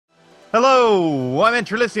Hello, I'm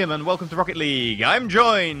EnterElysium and welcome to Rocket League. I'm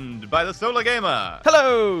joined by the Solar Gamer.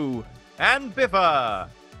 Hello! And Biffa.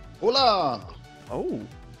 Hola! Oh.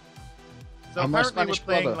 So I'm my apparently we're Spanish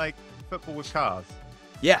playing brother. like football with cars.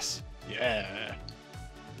 Yes. Yeah.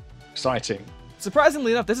 Exciting.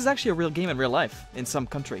 Surprisingly enough, this is actually a real game in real life in some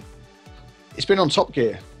country. It's been on Top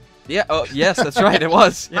Gear. Yeah, oh, yes, that's right, it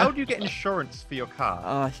was. Yeah. How do you get insurance for your car?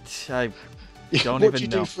 I don't what even do you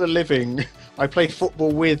know. do for a living? I play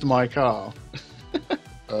football with my car.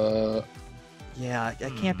 Yeah,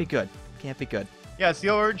 it can't be good. Can't be good. Yes,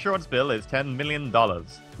 your insurance bill is $10 million. I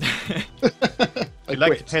You'd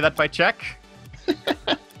like to quit. pay that by check?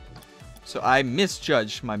 So I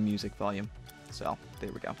misjudged my music volume. So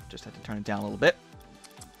there we go. Just had to turn it down a little bit.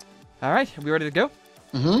 All right, are we ready to go?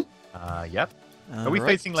 Mm-hmm. Yep. Are we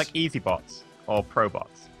facing like easy bots or pro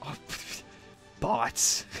bots? Oh,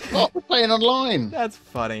 bots? Oh, we're playing online. That's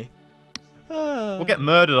funny. We'll get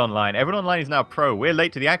murdered online. Everyone online is now pro. We're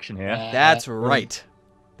late to the action here. That's right.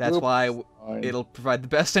 That's We'll why be fine. it'll provide the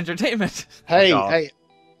best entertainment. Hey, God. hey,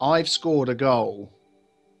 I've scored a goal.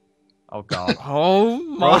 Oh god. Oh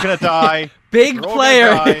We're all my! gonna die. Big We're all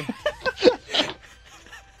player. gonna die.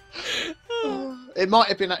 It might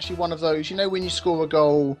have been actually one of those, you know, when you score a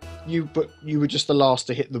goal, but you were just the last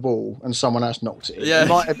to hit the ball and someone else knocked it in. Yeah. It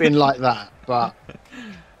might have been like that, but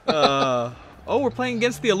Oh, we're playing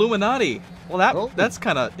against the Illuminati. Well, that's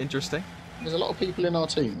kind of interesting. there's a lot of people in our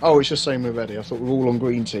team. Oh, it's just saying we're ready. I thought we were all on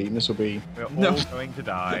green team. This will be... We're all No. going to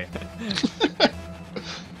die.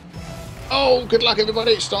 Oh, good luck,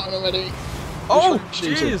 everybody. It's starting already. Oh, Which one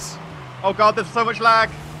shooting? jeez. Oh god, there's so much lag.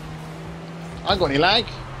 I ain't got any lag.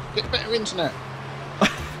 Get better internet.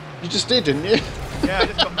 You just did, didn't you? Yeah, I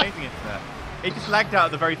just got amazing internet. It just lagged out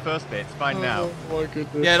at the very first bit. It's fine now. Oh my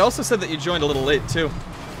goodness. Yeah, it also said that you joined a little late too.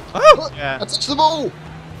 Oh, What? Yeah. I touched the ball.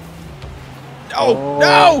 no,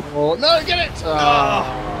 no! Oh, no, get it.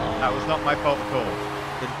 Ah. That was not my fault at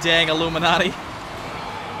all. The dang Illuminati.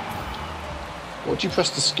 What do you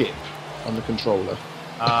press to skip on the controller?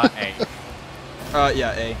 A.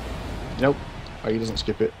 Yeah, A. Nope. Oh, he doesn't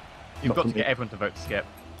skip it. You've Not got for to me. get everyone to vote skip.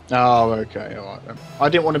 Oh, okay. All right then. I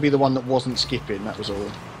didn't want to be the one that wasn't skipping. That was all.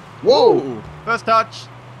 Whoa! Ooh. First touch.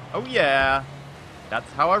 Oh yeah.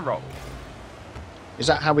 That's how I roll. Is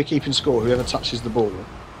that how we're keeping score? Whoever touches the ball.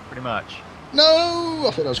 Pretty much. No!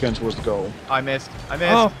 I thought I was going towards the goal. I missed. I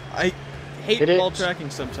missed. Oh, I hate Hit it. ball tracking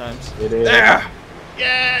sometimes. It is. There!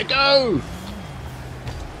 Yeah, go!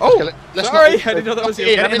 Oh, Okay, let's sorry, not- I didn't know that was you.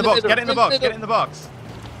 Yeah, Get it in the box. middle, Get it in the box. middle. Get it in the box.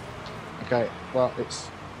 Okay, well, it's...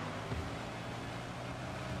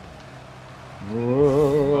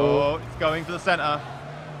 Whoa. Oh, it's going to the center.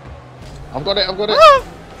 I've got it, I've got it. Ah!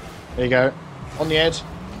 There you go. On the edge.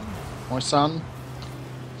 My son.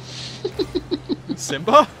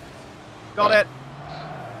 Simba? Got it.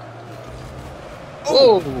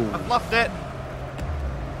 Oh! I fluffed it.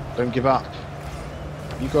 Don't give up.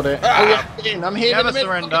 You got it. Ah! Oh, yeah, get in. I'm here. Never in the middle.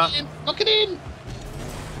 surrender. Knock it in. Knock it in.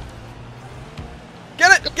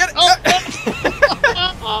 Get it! Get it!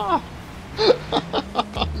 Oh.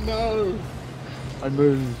 No. I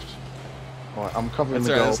moved. Right, I'm covering That's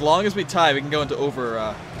the alright. goal. As long as we tie, we can go into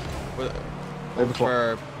over. Overclock.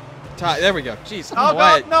 For tie. There we go. Jeez. I Oh don't know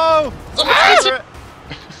why god, no! Ah! Over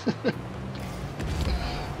it.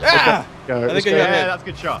 Ah! Go. I let's think I go. got Yeah, hit. that's a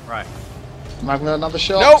good shot. Right. I'm having another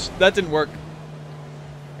shot. Nope, that didn't work.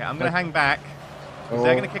 Okay, I'm gonna hang back. 'Cause Oh,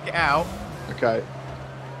 they're gonna kick it out. okay.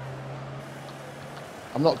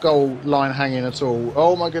 I'm not goal line hanging at all.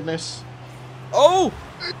 Oh my goodness. Oh!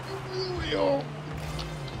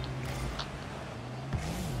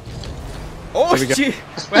 Oh, There we go. gee.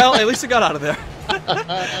 Well, at least it got out of there.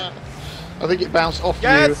 I think it bounced off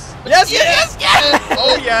Yes! Yes, yes, yes! you.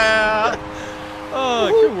 Oh yeah! Oh,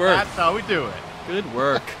 good work. That's how we do it. Good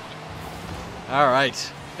work. All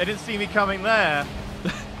right. They didn't see me coming there.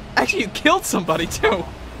 Actually, you killed somebody too.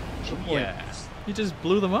 Yeah. You just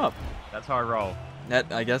blew them up. That's how I roll.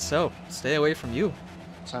 That, I guess so. Stay away from you.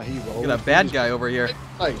 That's how he rolls. Look at that bad guy over here.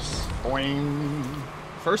 Nice. Boing.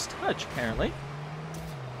 First touch, apparently.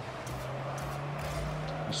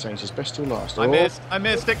 He saves his best till last. I missed. I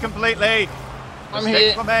missed it completely. I'm Mistakes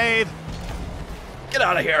here. were made. Get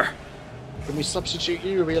out of here. Can we substitute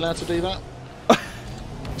you? Are we allowed to do that?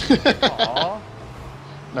 Aww.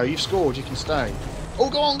 No, you've scored. You can stay. Oh,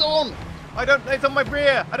 go on, go on. I don't. It's on my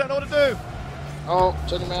rear. I don't know what to do. Oh,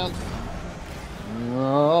 turn him around.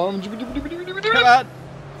 Come on.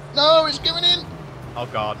 No, it's going in. Oh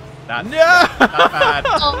god. That's, No! that's bad.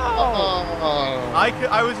 Oh.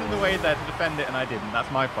 I was in the way there to defend it and I didn't. That's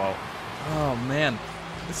my fault. Oh, man.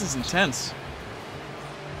 This is intense.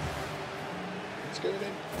 It's going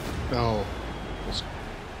in. No.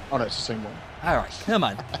 Oh no, it's the same one. All right, come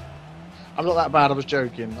on. I'm not that bad. I was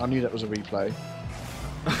joking. I knew that was a replay.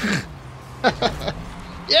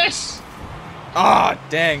 Yes. Ah,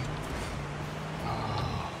 dang.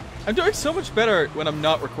 I'm doing so much better when I'm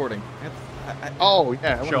not recording. Oh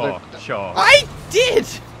yeah. Sure. I did.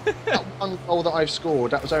 That one goal that I've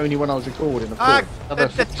scored. That was only when I was recording. Of Ah,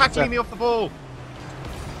 course. they're tackling me off the ball.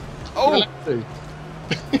 Oh, Oh.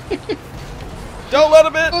 don't let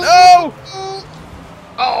him in. No.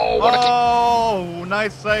 Oh, what a kick. Oh,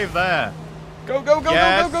 nice save there. Go, go, go,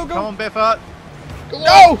 Yes, go, go, go, go. come on, Biffa. Go on.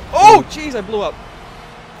 No. Oh, jeez, I blew up.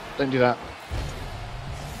 Don't do that.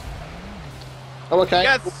 Oh, okay.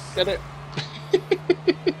 Yes. Get it.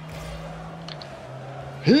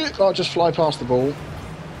 Oh, just fly past the ball.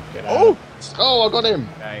 Get out. Oh. Oh, I got him.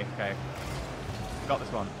 Okay. Got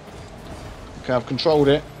this one. Okay, I've controlled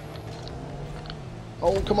it.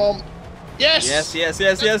 Oh, come on. Yes. Yes, yes,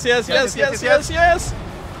 yes, yes, yes, yes, yes, yes, yes.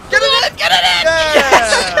 Get it in! Get it in!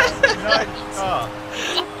 Yeah! Nice shot.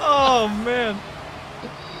 Oh man.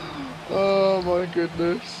 Oh my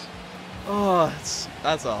goodness. Oh,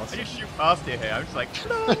 that's I awesome. just shoot past you here. I'm just like,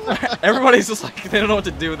 no. Everybody's just like they don't know what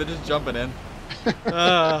to do. They're just jumping in.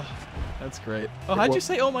 That's great. Oh, how'd you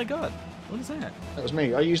say? Oh my god. What is that? That was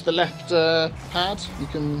me. I used the left pad. You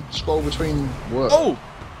can scroll between words. Oh.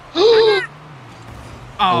 Oh.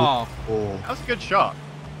 Oh. Oh. That was a good shot.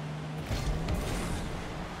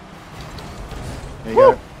 There you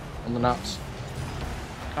go. On the nuts.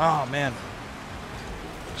 Oh man.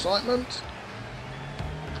 Excitement.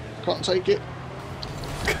 Can't take it.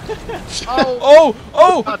 Oh, Oh.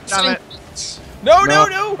 Oh. God damn it. No. No.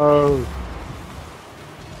 No. Oh.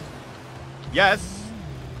 Yes.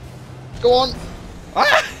 Go on.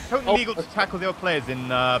 Ah. Totally legal to tackle the other players in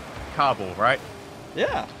Kabul, right?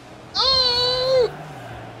 Yeah. Oh.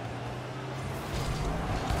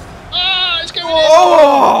 Ah, it's going in.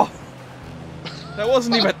 Oh. That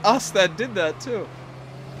wasn't even us that did that too.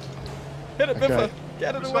 Hit it, Okay. Biffa.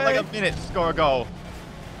 Get it It's got away. like a minute to score a goal.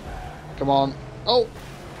 Come on. Oh.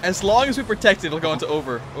 As long as we protect it, it'll go into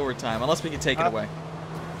overtime, unless we can take it away.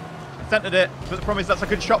 Centered it, but the problem is that's a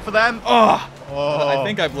good shot for them. Oh, Oh, I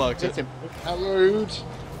think I blocked Hit it. him. How rude.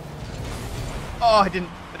 Oh, I didn't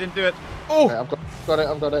do it. Oh, Okay, I've got it.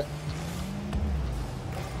 I've got it.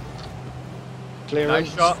 Clearance.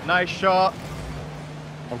 Nice shot. Nice shot.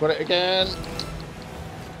 I've got it again.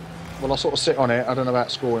 Well, I'll sort of sit on it. I don't know about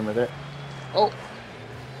scoring with it. Oh.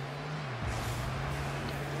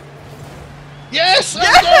 Yes!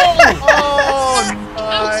 Let's go! Oh,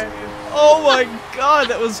 nice. oh my God,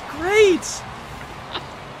 that was great.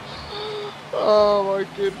 Oh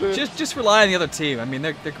my goodness. Just rely on the other team. I mean,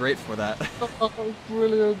 they're great for that. Oh,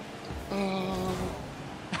 brilliant. Oh.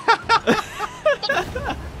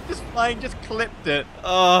 Just flying, just clipped it.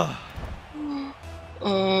 Oh,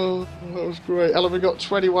 Oh, that was great. Ellen, we got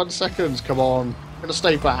 21 seconds. Come on. I'm going to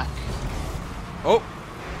stay back. oh,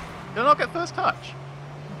 Did I not get first touch?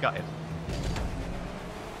 Got it.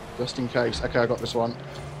 Just in case. Okay, I got this one.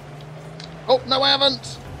 Oh, no, I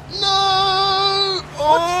haven't. No!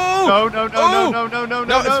 oh! No, no, no, Oh! no, no, no, no,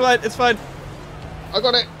 No, no. it's fine. It's fine. I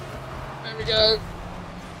got it. There we go.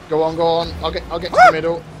 Go on, go on. I'll get to the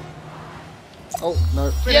middle. Oh,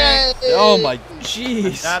 no. Yay! Oh my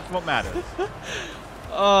jeez. That's what matters.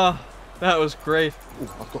 That was great. Ooh,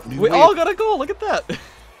 I've got new We wheel. all got a goal. Look at that.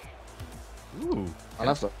 Ooh. I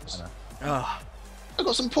love those. Ah, I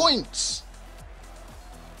got some points.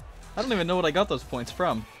 I don't even know what I got those points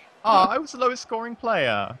from. Oh, I was the lowest scoring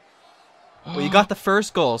player. Well, you got the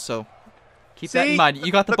first goal, so keep that in See? mind.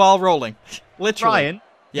 You got the Look- ball rolling. Literally. Ryan,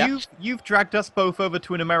 Yeah. you've dragged us both over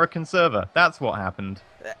to an American server. That's what happened.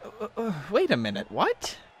 Wait a minute.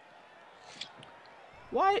 What?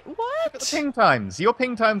 Why? Look at the What? ping times. Your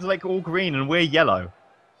ping times are like all green and we're yellow.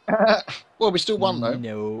 Well, we still won, though.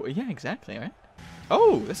 No. Yeah, exactly. Right.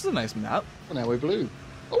 Oh, this is a nice map. And now we're blue.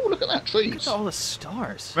 Oh, look at that. Look Trees. at all the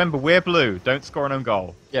stars. Remember, we're blue. Don't score an own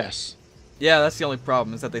goal. Yes. Yeah, that's the only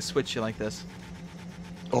problem is that they switch you like this.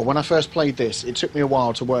 Oh, when I first played this, it took me a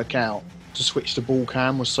while to work out to switch to ball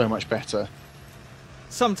cam was so much better.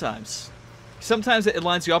 Sometimes it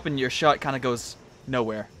lines you up and your shot kind of goes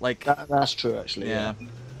nowhere. Like, That's true, actually. yeah.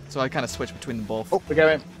 So I kind of switch between them both. Oh, we're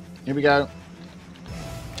going. Here we go.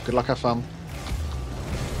 Good luck, have fun.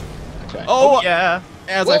 Okay. Oh, Yeah.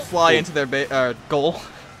 as I Whoa. fly into their goal.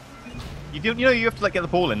 You know you have to like get the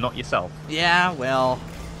ball in, not yourself. Yeah, well.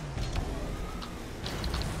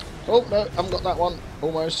 Oh, no, I haven't got that one.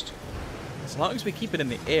 Almost. As long as we keep it in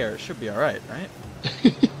the air, it should be alright, right?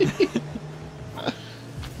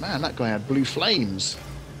 Man, that guy had blue flames.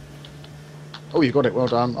 Oh, you got it. Well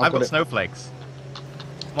done. I've got got it. snowflakes.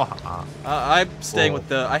 I'm staying with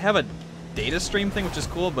the. I have a data stream thing, which is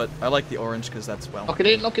cool, but I like the orange because that's well. Knock it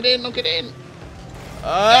in, knock it in, knock it in.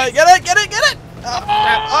 Get it!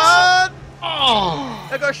 Oh!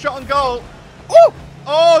 They got a shot on goal. Oh!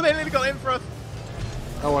 Oh, they nearly got in for us.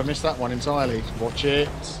 Oh, I missed that one entirely. Watch it.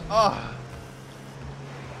 Oh.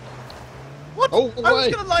 What? Oh, I was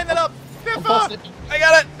away. going to line that up. I'm past Biffa! it. I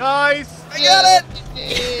got it! Nice. I got it!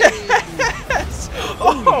 Yay. Yes!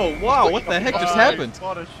 Oh, wow, what the heck just happened?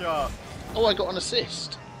 What a shot. Oh, I got an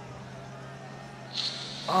assist.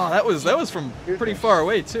 Oh, that was from pretty far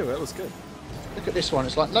away, too. That was good. Look at this one.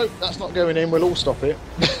 It's like, nope, that's not going in. We'll all stop it.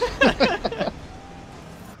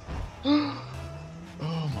 Oh,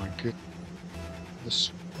 my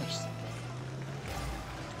goodness.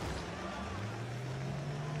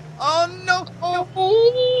 Oh, no.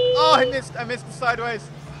 Oh, I missed the sideways.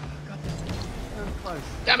 God, so close.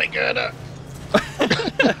 Damn it, Gerda.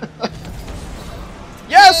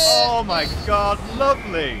 Yes! Oh, my God.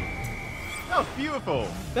 Lovely. That was beautiful.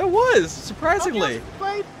 That was, How surprisingly. you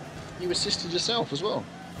played? You assisted yourself as well.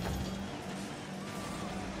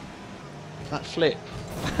 That flip.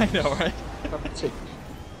 I know, right? Balletic.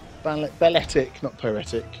 Balletic, not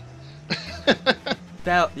poetic.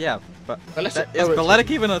 Yeah, but Balletic, is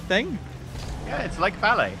balletic even a thing? Yeah, it's like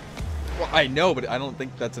ballet. Well, I know, but I don't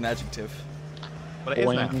think that's an adjective. But it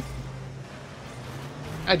is now.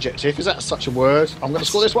 Adjective, is that such a word? I'm going to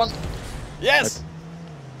score this one. Yes!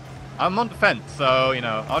 I'm on defense, so, you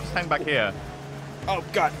know, I'll just hang back here. Oh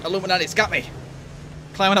god, Illuminati's got me!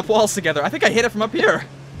 Climbing up walls together. I think I hit it from up here.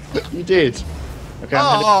 You did. Okay,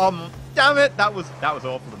 I'm heading- Damn it! That was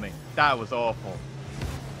awful of me. That was awful.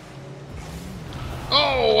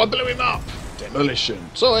 Oh, I blew him up. Demolition.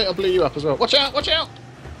 Sorry, I blew you up as well. Watch out, watch out.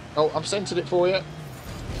 Oh, I've centered it for you.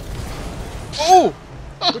 Oh!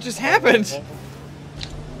 What just happened?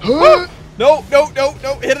 Huh? No,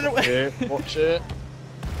 hit it away. Yeah, watch it.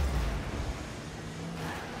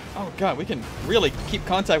 Oh god, we can really keep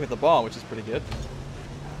contact with the ball, which is pretty good.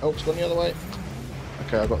 Oh, it's gone the other way.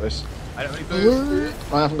 Okay, I got this. I don't really do.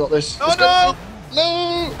 I haven't got this. Oh, Let's no! go.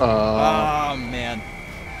 No! Oh man.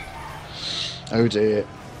 Oh dear.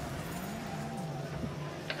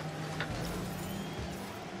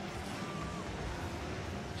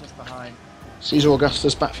 Just behind. Caesar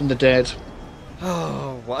Augustus back from the dead.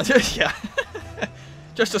 Oh, what? Yeah.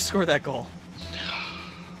 Just to score that goal.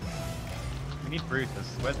 We need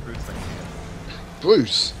Brutus. Where's Brutus?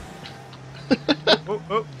 Bruce.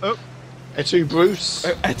 Oh. Etu Bruce.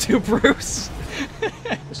 To Bruce.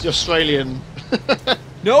 It's the Australian.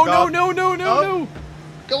 No. Oh.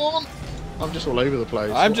 Go on. I'm just all over the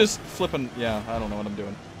place. I'm What? just flipping. Yeah, I don't know what I'm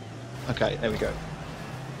doing. Okay, there we go.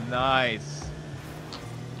 Nice.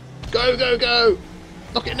 Go, go, go!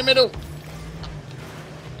 Knock it in the middle.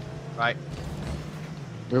 Right.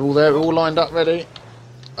 We're all there. We're all lined up, ready.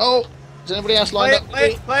 Oh, is anybody else lined up?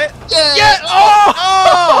 Play it. Yeah! Yeah!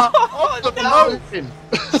 Oh! Oh, no! Moving.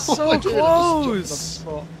 So Oh, dude, I close. just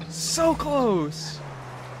jumped on So close.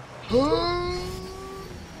 the spot.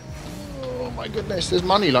 Oh my goodness, there's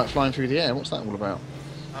money like flying through the air. What's that all about?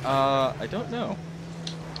 I don't know.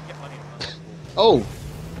 Get money. Oh!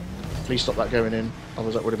 Please stop that going in.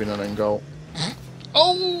 Otherwise that would have been an end goal.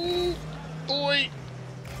 Oh! Boy!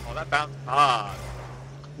 Oh, that bounced hard.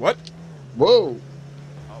 What? Whoa!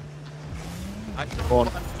 Go on.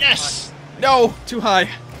 Yes! No, too high.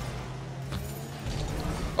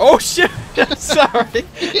 Oh shit! Sorry.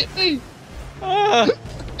 You hit me! Ah.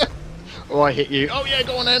 Oh, I hit you. Oh yeah,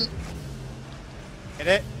 go on then!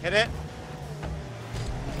 Hit it.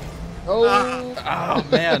 Oh! Oh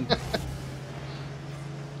man.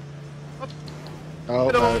 Oh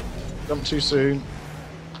no. Jumped too soon.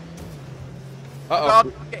 Uh God,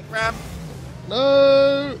 oh. I'm getting grabbed.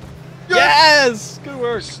 No! Yes! Good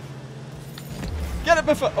work. Get it,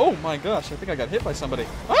 Biffa! Oh my gosh, I think I got hit by somebody.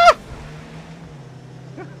 Ah!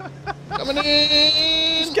 Coming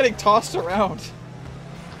in! Just getting tossed around.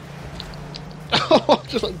 Oh,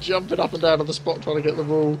 just like jumping up and down on the spot trying to get the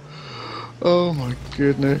ball. Oh my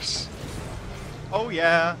goodness. Oh,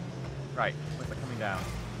 yeah. Right. Where's that coming down?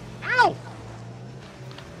 Ow!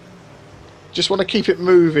 Just want to keep it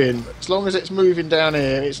moving. As long as it's moving down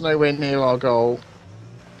here, it's nowhere near our goal.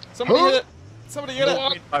 Somebody Huh? hit it! Somebody hit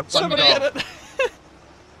What? it! Somebody hit it! That's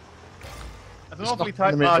an It's awfully not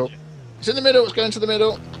tight in the middle. margin. It's in the middle, it's going to the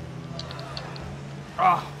middle.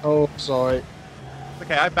 Ah. Oh, sorry.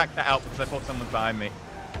 Okay, I backed that out because I thought someone was behind me.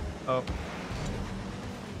 Oh.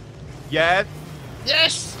 Yes!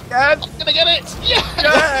 Yes! Yes! I'm gonna get it! Yeah!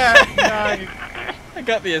 Yeah! Nice! I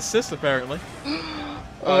got the assist apparently.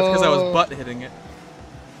 Oh, it's because I was butt hitting it.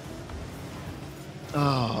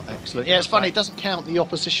 Oh, excellent. Yeah, it's funny. It doesn't count the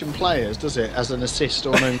opposition players, does it, as an assist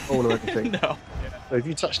or an own goal or anything? No. So if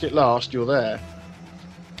you touched it last, you're there.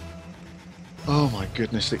 Oh my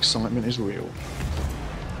goodness, the excitement is real.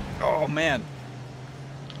 Oh, man.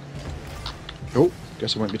 Oh,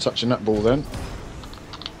 guess I won't be touching that ball then.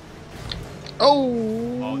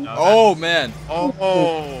 Oh! Oh, no, Oh, man.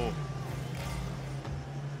 Oh!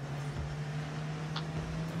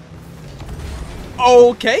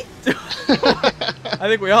 Okay. I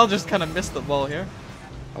think we all just kind of missed the ball here.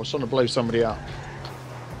 I was trying to blow somebody up.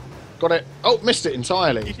 Got it. Oh, missed it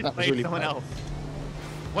entirely. You should That was play really someone bad. else.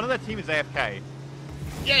 One of their team is AFK.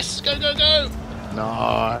 Yes, go, go, go!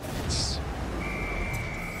 Nice.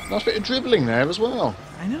 Nice bit of dribbling there as well.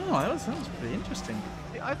 I know. That was pretty interesting.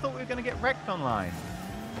 I thought we were going to get wrecked online.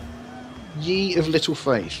 Ye of little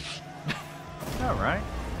faith. All right.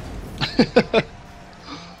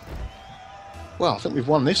 Well, I think we've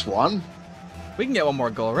won this one. We can get one more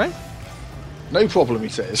goal, right? No problem, he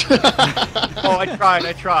says. Oh, I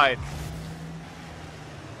tried.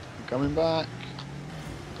 Coming back.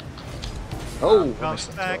 Oh, I Come missed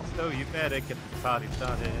that back, as so you better get the party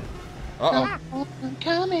started. Uh-oh. well. I'm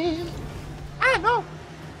coming. Ah, no!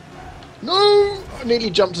 No! I nearly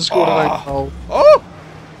jumped and scored an own goal. Oh!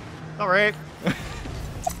 Sorry.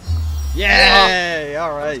 Yay!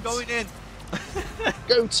 All right. It's going in.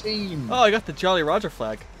 Go team! Oh, I got the Jolly Roger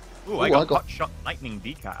flag. Ooh, I Ooh, got I got- Hot Shot Lightning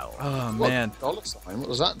decal. Oh, What, man. dollar sign? What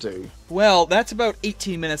does that do? Well, that's about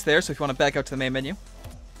 18 minutes there, so if you want to back out to the main menu.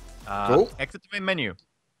 Cool. Exit to main menu.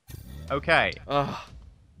 Okay. Oh,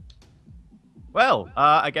 Well,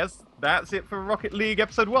 I guess that's it for Rocket League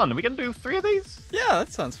Episode 1. Are we going to do 3 of these? yeah,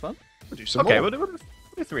 that sounds fun. We'll do some Okay, more. we'll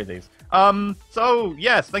do 3 of these. So,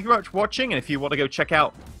 yes, thank you very much for watching, and if you want to go check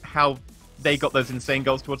out how they got those insane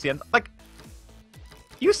goals towards the end, like,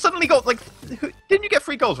 you suddenly got, like, didn't you get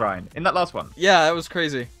 3 goals, Ryan, in that last one? Yeah, that was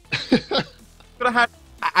crazy. Could have had...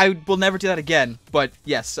 I will never do that again, but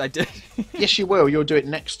yes, I did. Yes, you will. You'll do it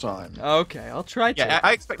next time. Okay, I'll try to. Yeah,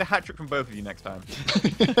 I expect a hat-trick from both of you next time.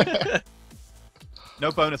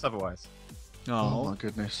 No bonus otherwise. Oh Oh, my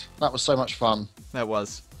goodness. That was so much fun. that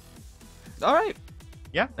was. All right.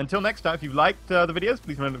 Yeah, until next time, if you liked the videos,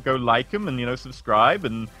 please remember to go like them and, subscribe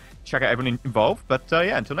and check out everyone involved. But,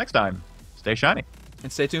 yeah, until next time, stay shiny.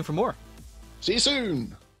 And stay tuned for more. See you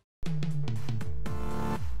soon.